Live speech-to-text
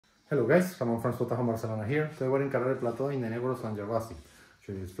Hello guys, Ramon from Spotahome, Barcelona here. Today we're in Carrer Plateau in the neighborhood of Sant Gervasi.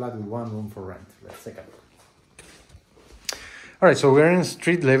 Show you this flat with one room for rent. Let's take a look. Alright, so we're in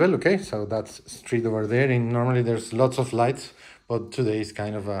street level, okay? So that's street over there. And normally there's lots of lights, but today is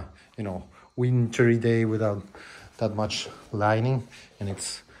kind of a, wintry day without that much lighting, and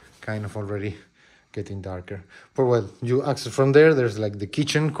it's kind of already getting darker. But well, you access from there. There's like the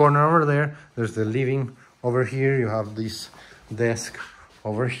kitchen corner over there. There's the living over here. You have this desk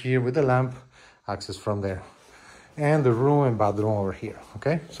over here with the lamp, access from there, and the room and bathroom over here.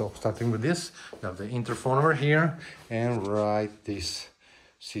 Okay, so starting with this, you have the interphone over here, and right this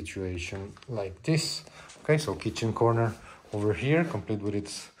situation like this. Okay, so kitchen corner over here, complete with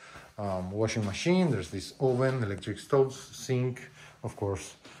its washing machine. There's this oven, electric stoves, sink, of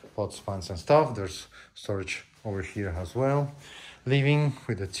course, pots, pans and stuff. There's storage over here as well. Living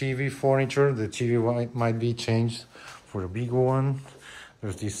with the TV, furniture. The TV might be changed for a big one.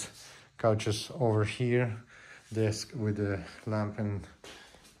 There's these couches over here, desk with the lamp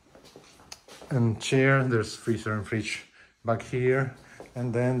and chair. There's freezer and fridge back here,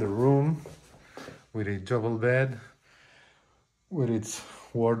 and then the room with a double bed with its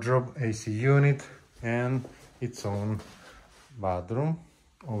wardrobe, AC unit, and its own bathroom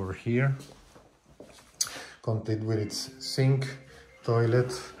over here, complete with its sink,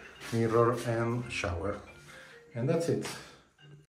 toilet, mirror and shower. And that's it.